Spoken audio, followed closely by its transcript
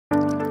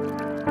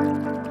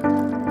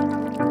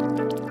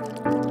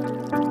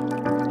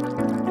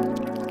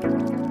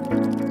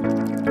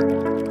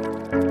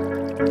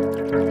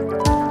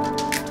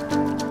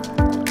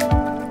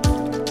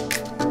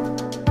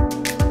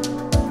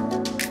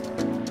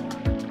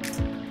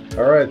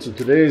Alright, so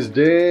today's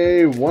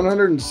day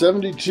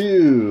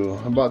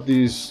 172. I bought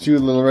these two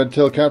little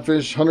red-tailed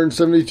catfish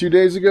 172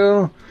 days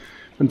ago.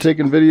 Been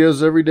taking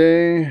videos every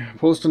day,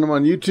 posting them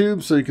on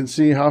YouTube so you can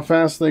see how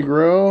fast they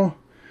grow.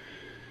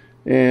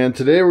 And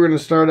today we're going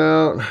to start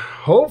out,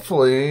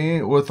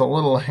 hopefully, with a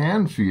little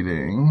hand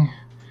feeding.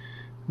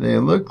 They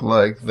look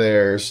like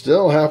they're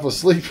still half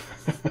asleep.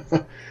 I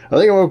think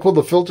I'm going to pull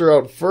the filter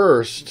out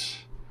first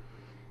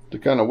to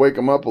kind of wake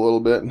them up a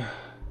little bit.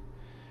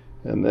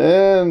 And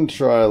then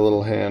try a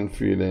little hand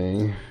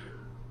feeding.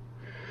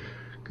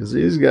 Because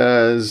these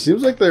guys,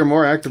 seems like they're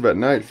more active at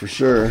night for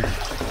sure.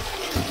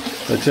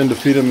 I tend to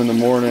feed them in the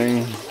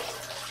morning.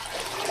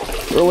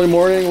 Early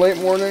morning, late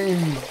morning.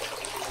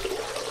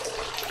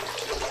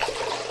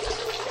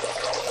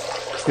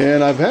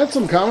 And I've had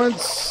some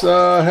comments.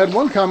 I had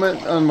one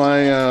comment on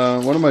my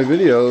one of my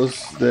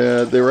videos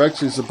that they were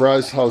actually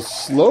surprised how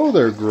slow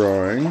they're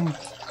growing.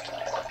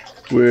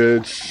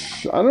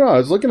 Which, I don't know, I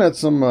was looking at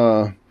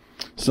some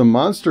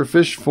monster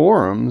fish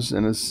forums,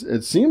 and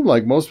it seemed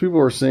like most people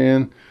were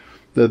saying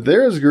that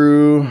theirs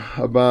grew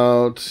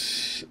about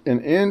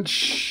an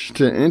inch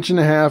to an inch and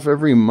a half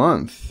every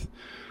month.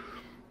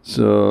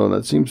 So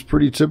that seems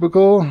pretty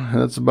typical.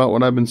 That's about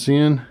what I've been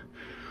seeing.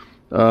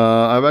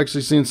 I've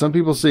actually seen some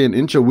people say an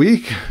inch a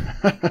week.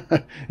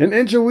 An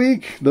inch a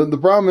week. The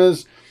problem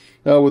is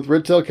with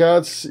red-tailed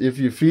cats, if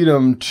you feed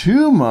them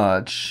too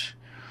much,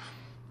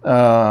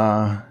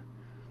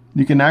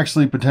 you can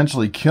actually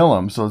potentially kill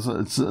them. So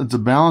it's a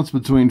balance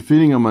between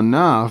feeding them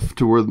enough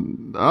to where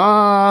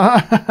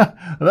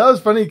that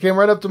was funny. He came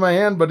right up to my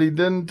hand, but he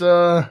didn't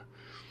grab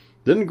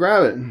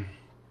it.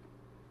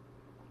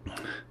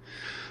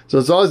 So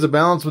it's always a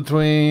balance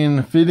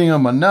between feeding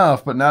them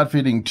enough but not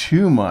feeding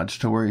too much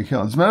to where you kill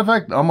them. As a matter of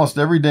fact, almost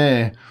every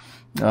day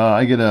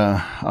I get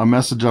a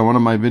message on one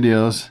of my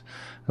videos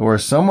where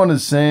someone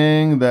is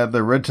saying that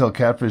the red-tailed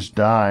catfish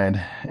died,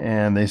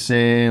 and they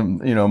say,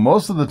 you know,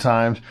 most of the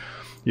times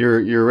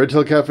your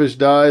red-tailed catfish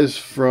dies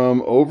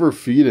from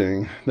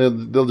overfeeding.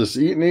 They'll just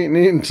eat and eat and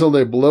eat until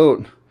they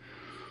bloat,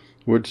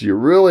 which you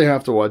really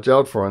have to watch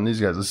out for on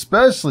these guys,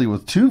 especially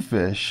with two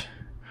fish.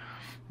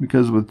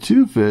 Because with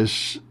two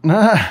fish,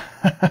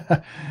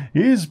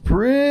 he's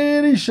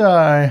pretty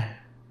shy.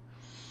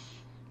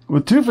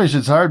 With two fish,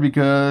 it's hard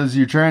because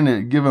you're trying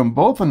to give them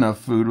both enough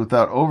food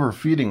without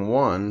overfeeding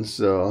one.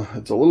 So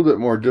it's a little bit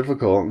more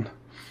difficult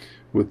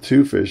with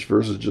two fish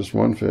versus just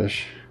one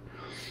fish.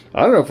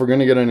 I don't know if we're going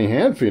to get any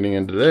hand feeding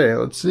in today.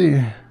 Let's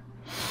see.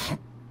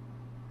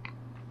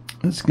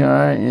 This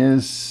guy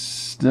is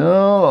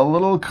still a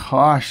little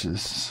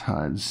cautious,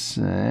 I'd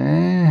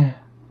say.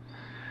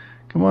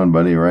 Come on,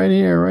 buddy. Right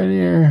here, right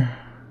here.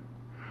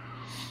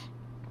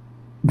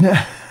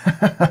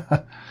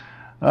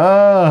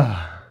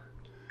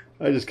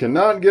 I just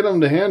cannot get him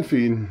to hand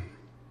feed,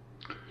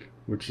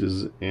 which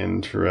is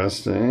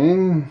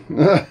interesting.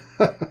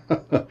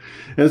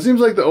 And it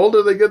seems like the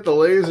older they get, the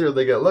lazier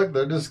they get. Look,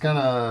 they're just kind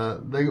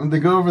of, they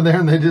go over there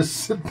and they just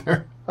sit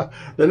there.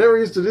 They never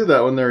used to do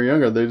that when they were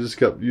younger. They just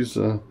used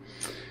to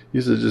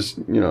just,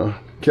 you know,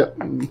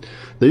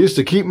 they used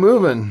to keep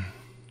moving.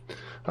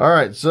 All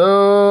right,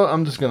 so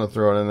I'm just going to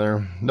throw it in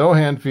there. No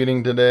hand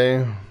feeding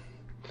today.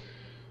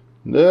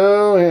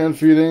 No hand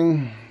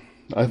feeding,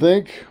 I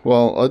think.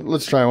 Well,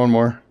 let's try one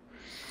more.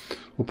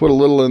 We'll put a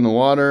little in the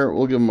water.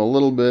 We'll give them a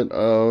little bit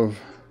of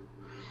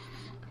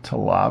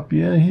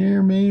tilapia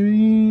here,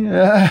 maybe.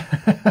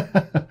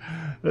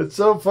 It's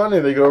so funny.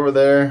 They go over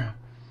there.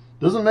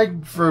 Doesn't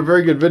make for a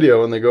very good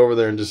video when they go over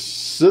there and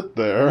just sit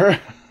there.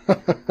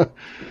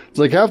 It's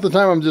like half the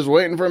time I'm just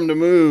waiting for them to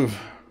move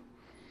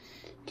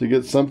to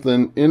get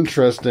something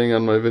interesting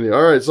on my video.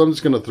 All right, so I'm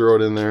just going to throw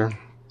it in there.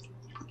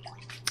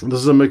 This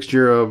is a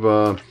mixture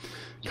of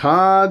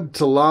cod,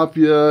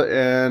 tilapia,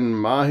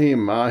 and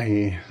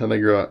mahi-mahi that I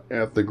got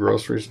at the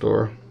grocery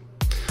store.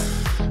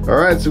 All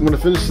right, so I'm going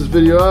to finish this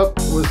video up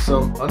with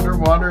some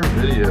underwater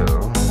video.